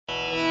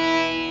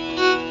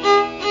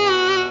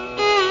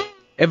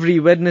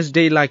Every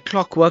Wednesday, like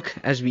clockwork,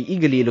 as we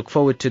eagerly look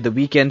forward to the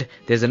weekend,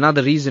 there's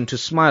another reason to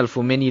smile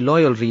for many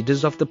loyal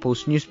readers of the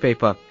Post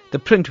newspaper. The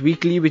print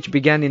weekly, which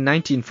began in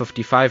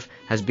 1955,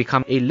 has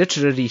become a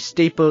literary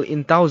staple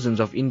in thousands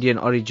of Indian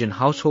origin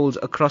households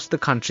across the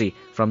country,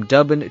 from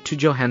Durban to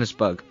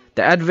Johannesburg.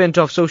 The advent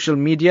of social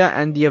media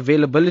and the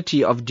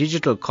availability of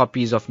digital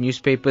copies of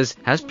newspapers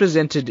has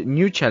presented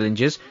new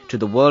challenges to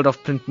the world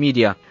of print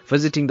media.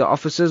 Visiting the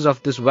offices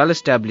of this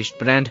well-established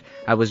brand,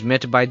 I was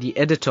met by the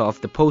editor of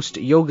the Post,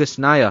 Yogesh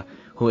Nair,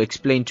 who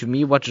explained to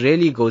me what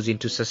really goes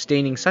into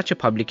sustaining such a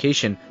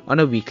publication on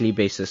a weekly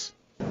basis.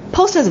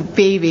 Post has a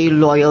very, very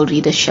loyal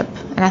readership,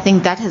 and I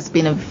think that has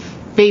been a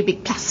very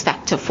big plus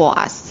factor for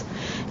us.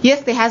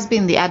 Yes, there has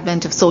been the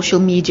advent of social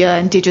media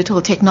and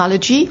digital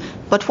technology,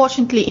 but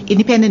fortunately,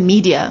 independent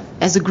media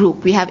as a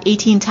group, we have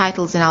 18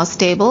 titles in our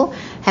stable,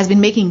 has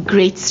been making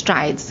great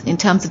strides in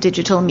terms of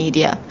digital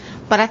media.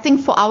 But I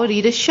think for our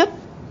readership,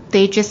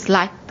 they just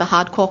like the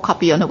hardcore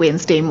copy on a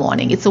Wednesday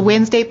morning. It's a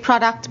Wednesday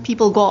product.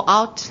 People go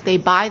out, they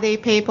buy their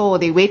paper, or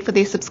they wait for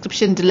their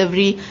subscription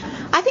delivery.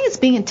 I think it's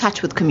being in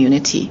touch with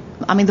community.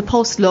 I mean, the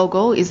Post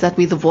logo is that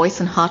we're the voice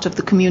and heart of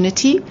the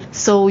community.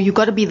 So you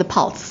got to be the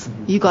pulse.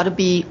 You got to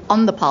be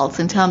on the pulse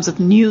in terms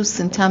of news,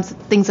 in terms of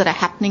things that are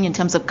happening, in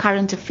terms of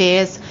current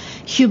affairs,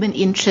 human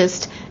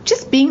interest,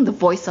 just being the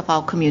voice of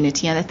our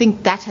community. And I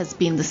think that has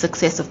been the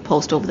success of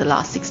Post over the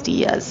last 60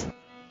 years.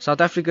 South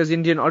Africa's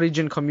Indian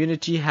origin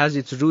community has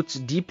its roots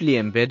deeply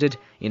embedded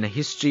in a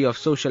history of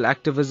social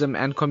activism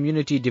and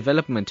community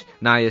development.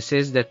 Nair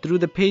says that through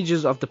the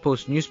pages of the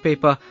Post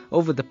newspaper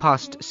over the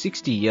past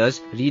 60 years,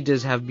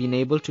 readers have been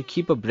able to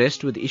keep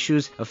abreast with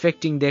issues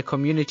affecting their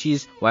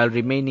communities while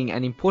remaining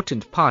an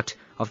important part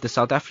of the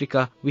South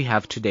Africa we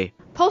have today.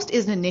 Post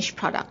is a niche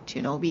product,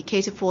 we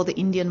cater for the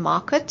Indian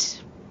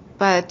market,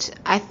 but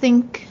I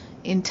think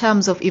in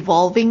terms of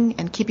evolving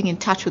and keeping in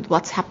touch with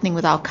what's happening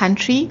with our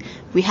country,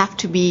 we have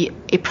to be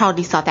a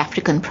proudly South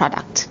African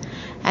product.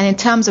 And in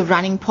terms of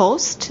running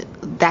Post,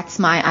 that's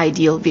my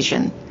ideal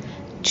vision.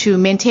 To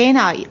maintain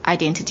our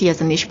identity as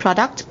a niche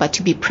product, but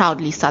to be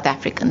proudly South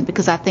African.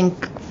 Because I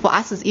think for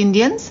us as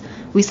Indians,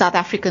 we're South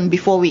African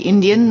before we're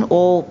Indian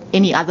or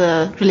any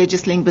other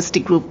religious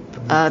linguistic group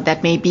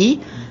that may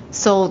be.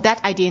 So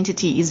that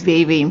identity is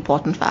very, very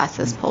important for us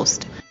as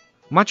Post.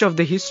 Much of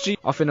the history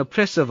of an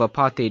oppressive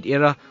apartheid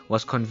era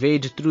was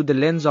conveyed through the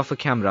lens of a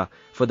camera.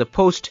 For the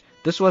Post,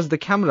 this was the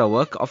camera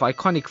work of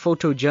iconic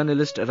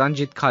photojournalist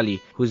Ranjit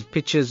Kali, whose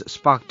pictures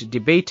sparked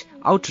debate,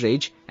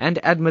 outrage and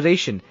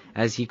admiration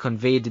as he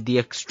conveyed the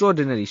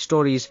extraordinary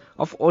stories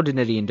of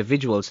ordinary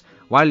individuals.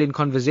 While in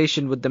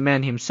conversation with the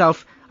man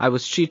himself, I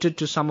was treated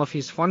to some of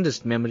his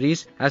fondest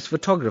memories as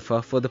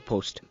photographer for the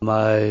Post.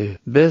 My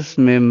best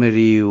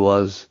memory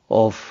was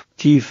of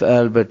Chief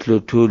Albert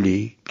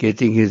Luthuli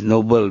getting his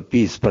Nobel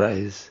Peace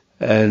Prize.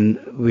 And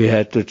we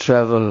had to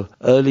travel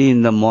early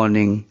in the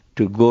morning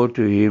to go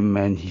to him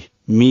and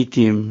meet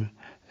him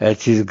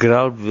at his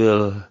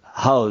Groundville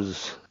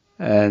house.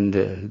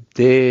 And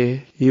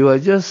he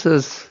was just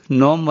as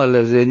normal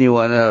as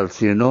anyone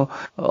else,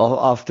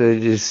 after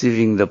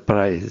receiving the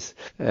prize.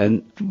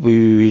 And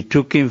we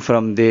took him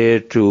from there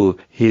to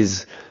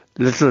his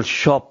little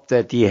shop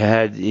that he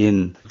had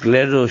in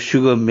Glado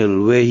Sugar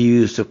Mill, where he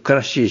used to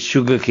crush his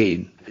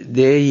sugarcane.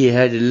 There he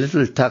had a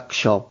little tuck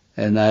shop.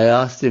 And I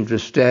asked him to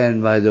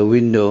stand by the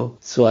window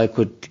so I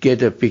could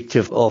get a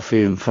picture of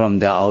him from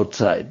the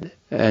outside.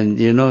 And,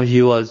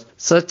 he was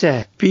such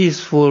a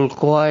peaceful,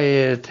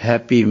 quiet,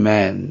 happy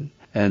man.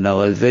 And I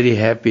was very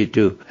happy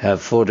to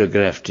have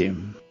photographed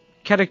him.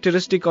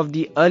 Characteristic of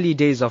the early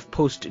days of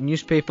Post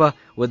newspaper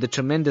were the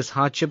tremendous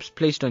hardships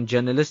placed on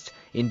journalists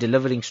in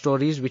delivering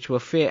stories which were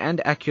fair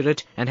and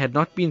accurate and had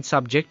not been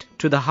subject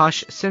to the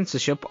harsh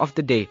censorship of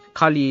the day.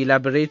 Kali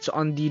elaborates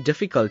on the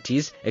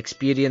difficulties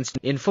experienced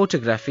in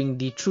photographing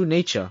the true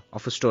nature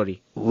of a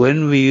story.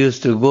 When we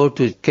used to go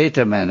to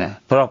Cater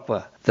Manor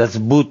proper, that's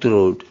Booth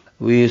Road,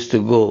 we used to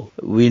go.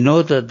 We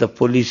know that the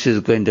police is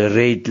going to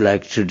raid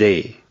like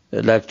today.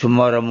 Like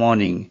tomorrow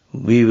morning,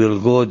 we will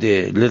go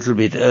there a little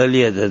bit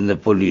earlier than the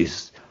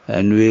police,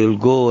 and we will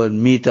go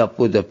and meet up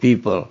with the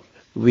people.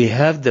 We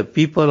have the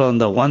people on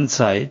the one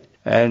side,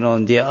 and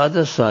on the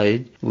other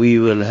side, we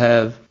will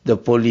have the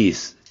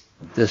police,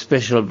 the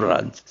special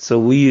branch. So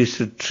we used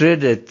to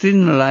tread a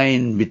thin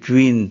line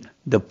between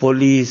the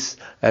police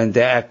and the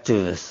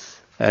activists.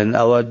 And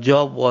our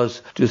job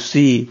was to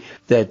see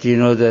that,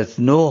 that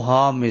no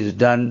harm is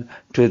done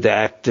to the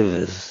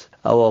activists.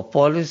 Our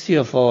policy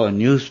of our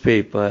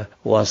newspaper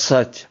was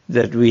such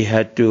that we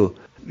had to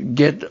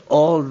get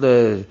all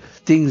the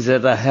things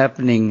that are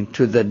happening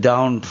to the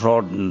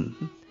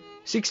downtrodden.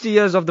 60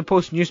 years of the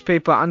Post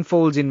newspaper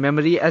unfolds in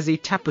memory as a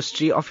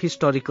tapestry of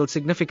historical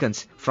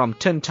significance. From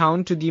Tin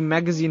Town to the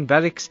magazine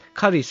barracks,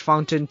 Curry's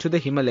Fountain to the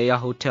Himalaya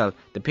Hotel.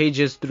 The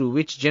pages through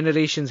which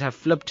generations have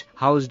flipped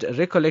housed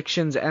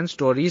recollections and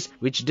stories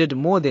which did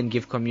more than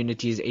give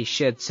communities a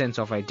shared sense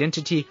of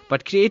identity,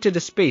 but created a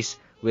space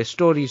where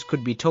stories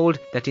could be told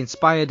that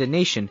inspired a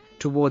nation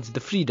towards the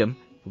freedom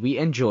we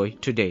enjoy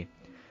today.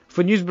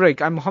 For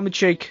Newsbreak, I'm Mohammed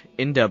Sheikh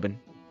in Durban.